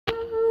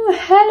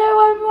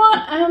Hello everyone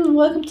and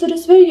welcome to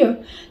this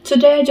video.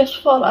 Today I just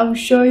thought I would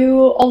show you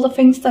all the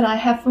things that I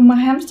have for my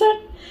hamster.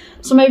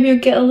 So maybe you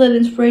get a little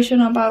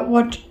inspiration about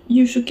what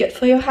you should get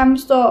for your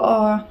hamster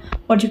or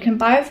what you can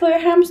buy for your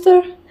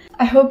hamster.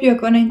 I hope you're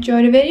going to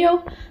enjoy the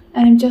video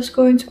and I'm just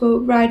going to go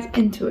right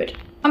into it.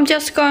 I'm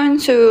just going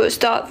to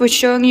start with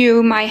showing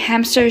you my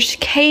hamster's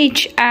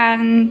cage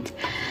and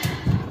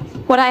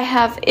what I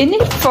have in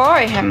it for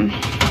him.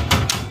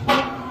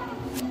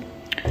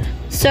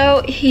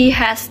 So he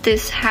has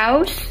this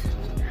house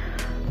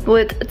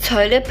with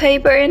toilet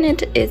paper in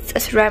it. It's a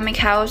ceramic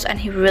house and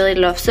he really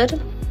loves it.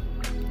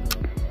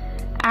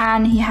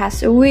 And he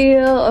has a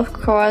wheel, of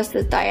course.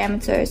 The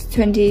diameter is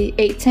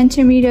 28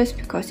 centimeters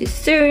because he's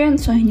Syrian,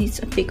 so he needs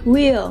a big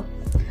wheel.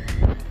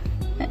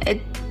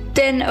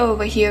 Then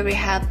over here we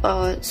have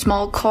a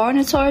small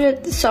corner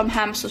toilet. Some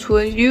hamsters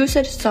will use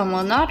it, some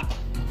will not.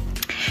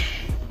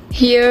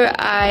 Here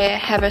I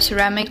have a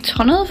ceramic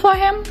tunnel for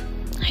him.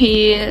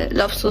 He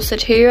loves to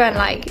sit here and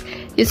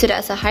use it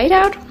as a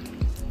hideout.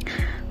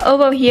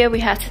 Over here we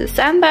have the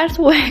sandbath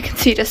where I can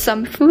see there's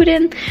some food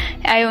in.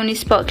 I only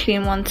spot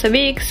clean once a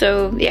week,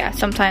 so yeah,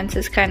 sometimes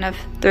it's kind of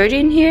dirty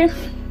in here.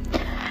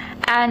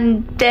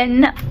 And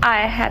then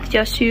I have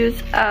just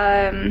used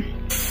a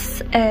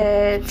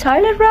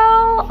toilet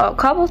roll or a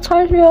couple of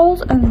toilet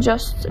rolls and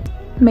just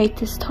made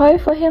this toy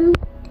for him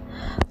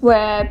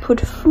where I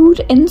put food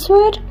into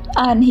it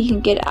and he can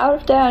get out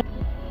of there.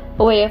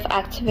 A way of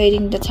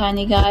activating the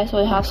tiny guy so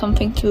he has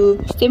something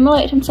to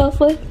stimulate himself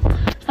with.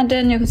 And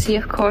then you can see,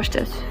 of course,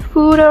 there's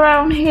food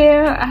around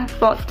here. I have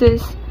bought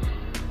this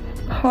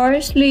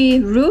parsley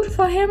root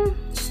for him.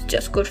 It's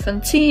just good for the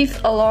teeth,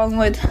 along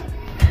with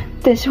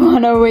this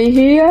one over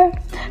here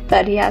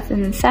that he has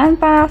in the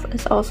sand bath.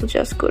 It's also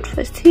just good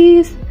for his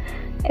teeth.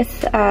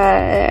 It's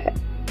a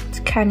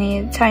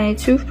tiny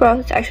toothbrush.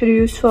 It's actually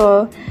used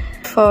for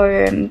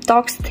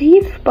dogs'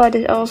 teeth, but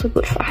it's also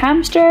good for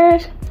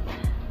hamsters.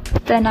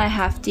 Then I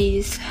have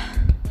these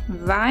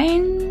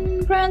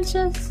vine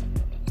branches.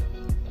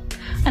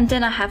 And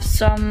then I have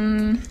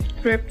some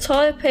ripped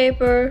toilet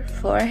paper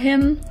for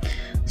him.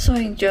 So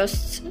he can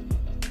just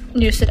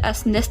use it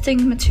as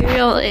nesting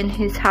material in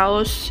his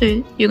house.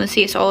 So you can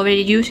see it's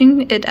already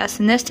using it as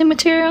a nesting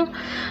material.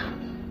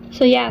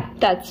 So yeah,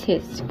 that's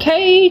his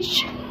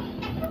cage.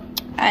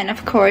 And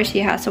of course he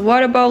has a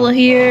water bottle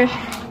here.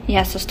 He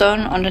has a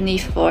stone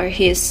underneath for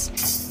his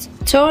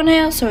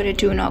toenails so they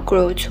do not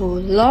grow too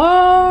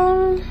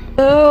long.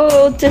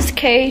 So this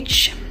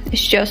cage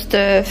is just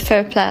the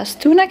Fairplast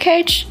tuna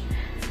cage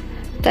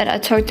that I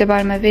talked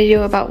about in my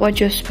video about what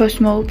you're supposed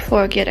to mold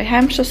before you get a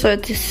hamster. So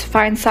this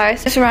fine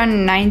size. It's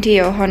around 90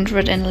 or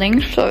 100 in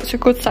length, so it's a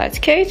good size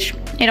cage.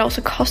 It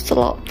also costs a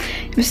lot.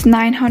 It was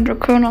 900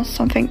 kroner or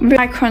something. In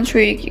my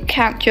country you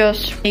can't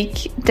just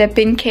make the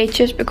bin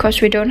cages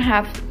because we don't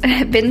have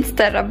bins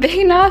that are big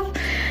enough.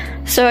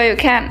 So you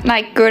can't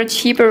go the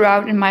cheaper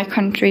route in my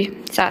country,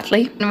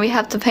 sadly. And we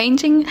have the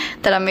painting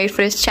that I made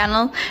for this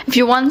channel. If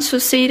you want to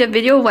see the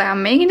video where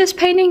I'm making this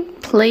painting,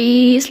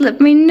 please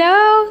let me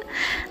know.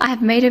 I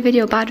have made a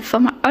video about it for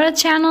my other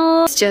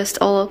channel. It's just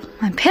all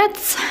of my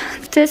pets.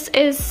 This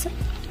is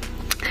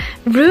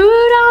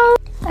Rudolph.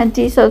 And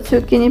these are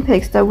 2 guinea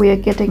pigs that we are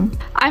getting.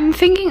 I'm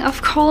thinking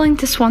of calling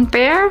this one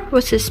Bear,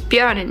 which is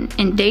Bjørn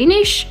in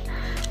Danish.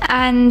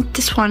 And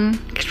this one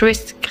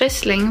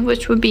Grisling,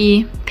 which would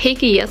be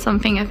Piggy or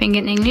something, I think,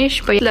 in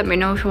English. But let me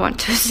know if you want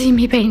to see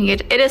me painting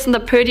it. It isn't the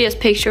prettiest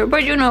picture,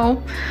 but you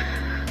know,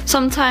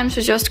 sometimes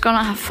we're just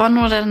gonna have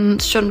fun with it and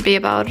it shouldn't be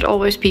about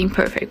always being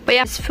perfect. But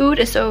yeah, his food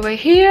is over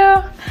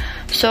here.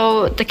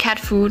 So the cat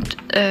food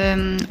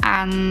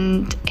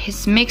and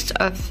his mix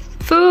of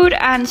food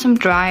and some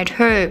dried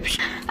herbs.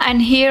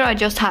 And here I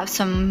just have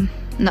some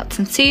nuts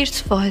and seeds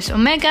for his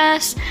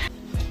omegas.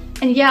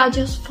 And yeah, I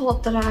just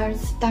thought that I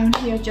was down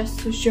here just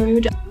to show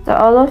you the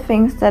other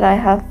things that I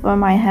have for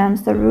my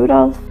hamster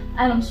Rudolph.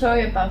 And I'm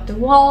sorry about the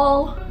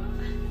wall.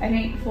 I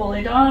didn't fall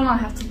it on. I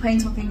have to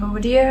paint something over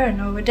there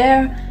and over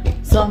there.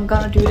 So I'm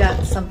gonna do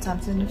that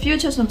sometimes in the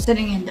future. So I'm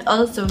sitting in the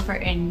other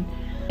sofa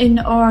in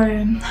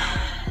our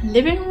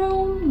living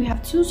room. We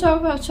have 2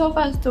 sofas.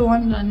 Sofa is the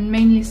one that I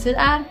mainly sit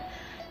at.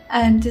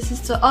 And this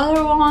is the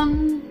other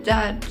one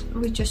that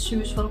we just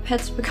use for the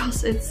pets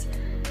because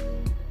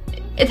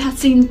it has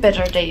seen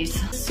better days.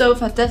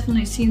 Sofa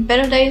definitely seen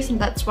better days, and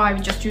that's why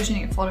we're just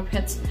using it for the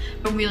pets.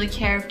 Don't really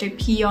care if they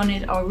pee on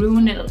it or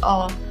ruin it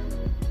or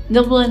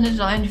nibble in it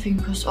or anything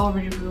because it's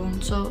already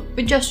ruined. So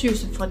we just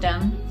use it for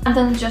them. And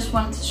then I just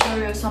wanted to show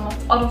you some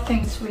of the other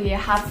things we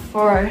have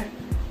for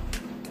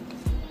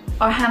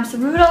our hamster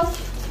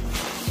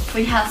Rudolph.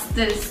 We have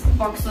this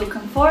Boxel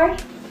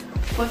Comfort,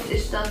 which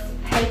is just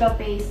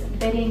paper-based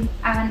bedding,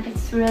 and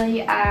it's really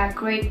a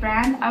great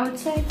brand, I would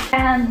say.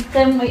 And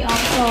then we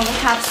also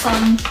have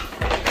some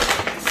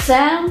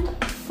sand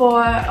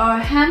for our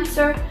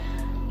hamster.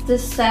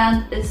 This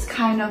sand is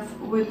kind of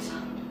with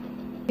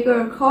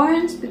bigger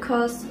corns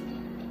because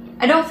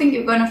I don't think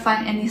you're gonna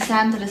find any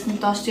sand that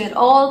isn't dusty at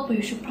all, but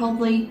you should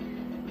probably,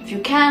 if you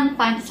can,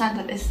 find sand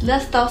that is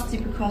less dusty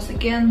because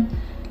again,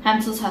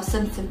 Hamsters have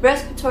sensitive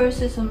respiratory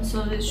system,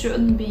 so they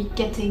shouldn't be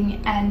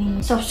getting any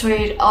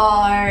substrate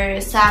or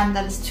sand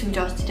that is too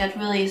dusty. That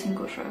really isn't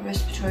good for a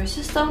respiratory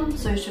system,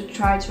 so you should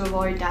try to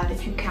avoid that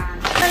if you can.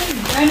 And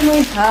then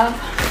we have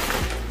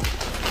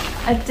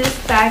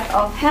this bag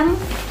of hemp.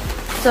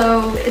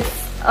 So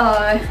it's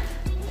a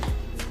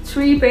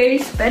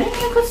 3-base bedding,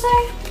 you could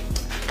say.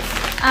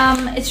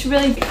 It's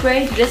really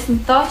great. It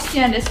isn't dusty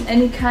and isn't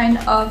any kind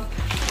of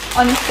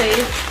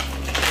unsafe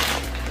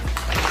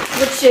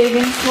with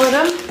shavings for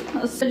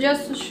them. So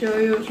just to show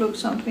you, it looks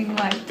something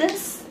like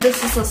this.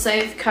 This is a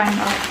safe kind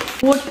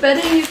of wood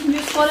bedding you can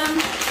use for them.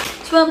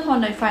 It's well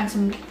important I find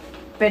some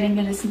bedding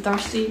that isn't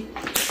dusty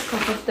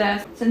because of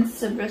the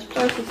sensitive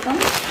respiratory system.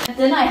 And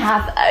then I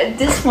have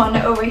this one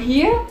over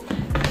here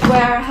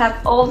where I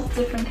have all the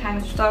different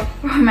kinds of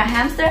stuff for my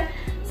hamster.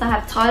 So I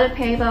have toilet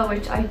paper,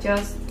 which I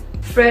just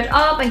thread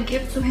up and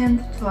give to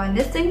him for a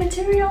nesting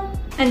material.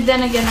 And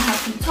then again I have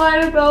some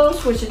toy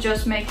rolls, which I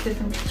just make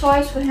different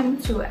toys for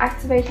him to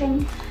activate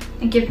him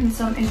and give him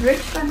some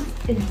enrichment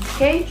in his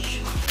cage.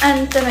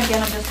 And then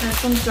again I just have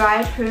some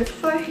dried fruit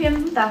for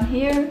him down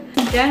here.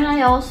 And then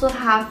I also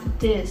have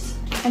this.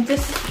 And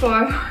this is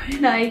for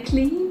when I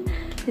clean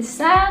his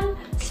sand,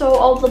 so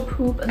all the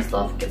poop and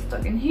stuff gets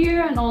stuck in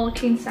here and all the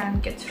clean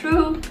sand gets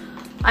through.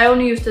 I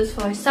only use this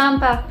for his sand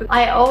bath, but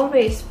I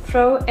always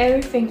throw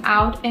everything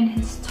out in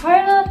his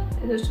toilet.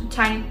 There's a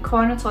tiny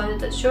corner toilet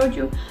that showed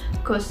you,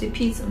 because he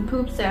pees and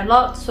poops there a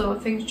lot, so I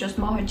think it's just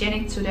more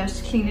hygienic to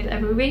just clean it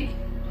every week.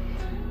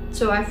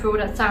 So I throw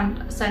that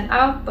sand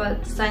out,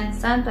 but sand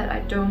that I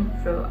don't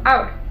throw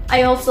out.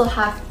 I also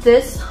have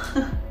this,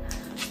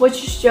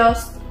 which is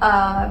just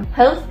a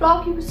health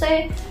block, you could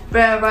say,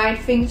 where I write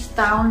things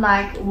down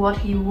like what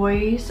he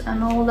weighs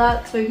and all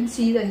that, so you can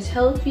see that he's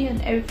healthy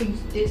and everything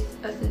is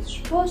as it's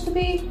supposed to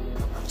be.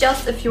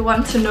 Just if you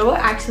want to know,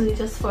 actually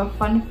just for a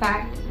fun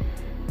fact,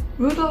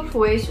 Rudolph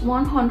weighs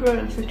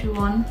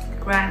 151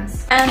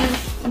 grams. And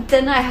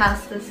then I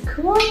have this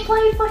cooling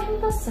plate for him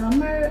for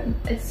summer.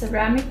 It's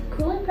ceramic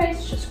cooling plate,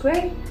 it's just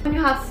great. When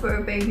you have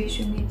fur babies,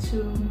 you need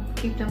to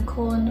keep them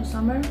cool in the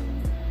summer.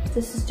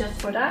 This is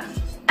just for that.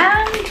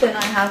 And then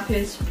I have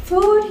his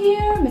food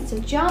here,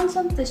 Mr.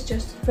 Johnson. This is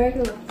just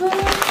regular food.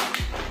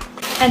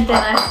 And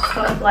then I have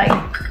got like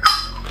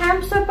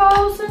hamster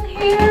balls in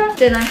here.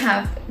 Then I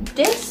have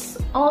this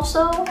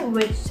also,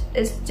 which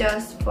is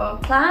just for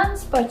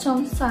plants, but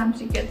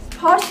sometimes you get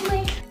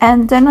parsley.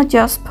 And then I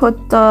just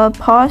put the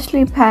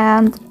parsley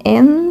plant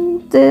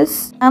in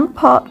this plant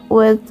pot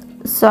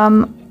with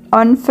some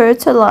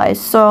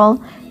unfertilized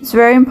soil. It's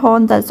very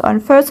important that it's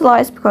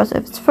unfertilized, because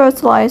if it's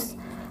fertilized,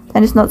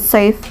 then it's not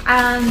safe.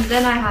 And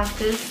then I have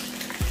this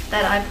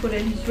that I put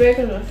in his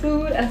regular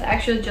food, and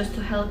actually just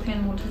to help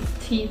him with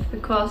his teeth,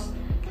 because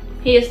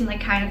he isn't the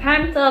kind of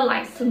hamster that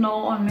likes to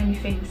gnaw on many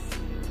things.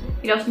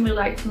 He doesn't really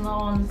like to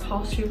gnaw on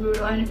parsley root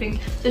or anything.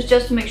 So it's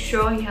just to make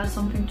sure he has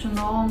something to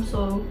gnaw on,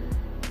 so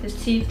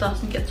his teeth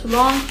doesn't get too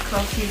long,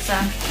 because he's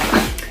a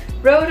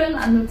rodent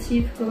and the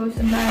teeth goes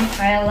in their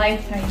entire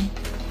lifetime.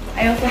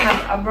 I also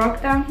have a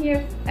rock down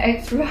here, an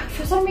extra rock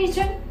for some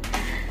reason.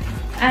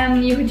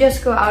 And you can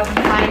just go out and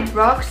find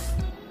rocks,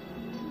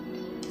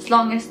 as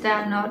long as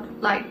they're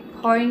not like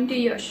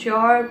pointy or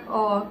sharp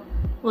or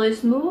really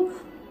smooth,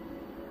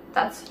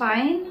 that's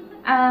fine.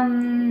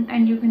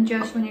 And you can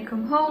just, when you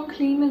come home,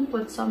 clean it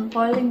with some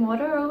boiling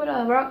water over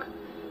the rock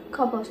a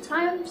couple of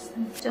times,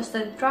 and just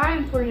let it dry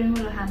and put it in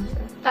with a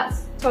hamster.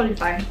 That's totally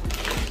fine.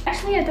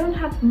 Actually, I don't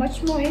have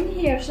much more in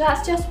here, so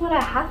that's just what I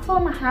have for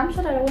my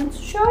hamster that I want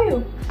to show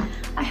you.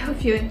 I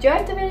hope you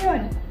enjoyed the video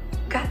and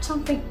got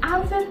something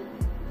out of it.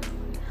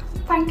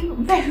 Thank you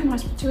very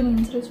much for tuning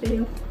into this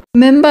video.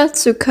 Remember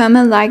to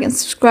comment, like and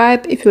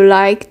subscribe if you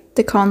like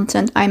the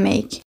content I make.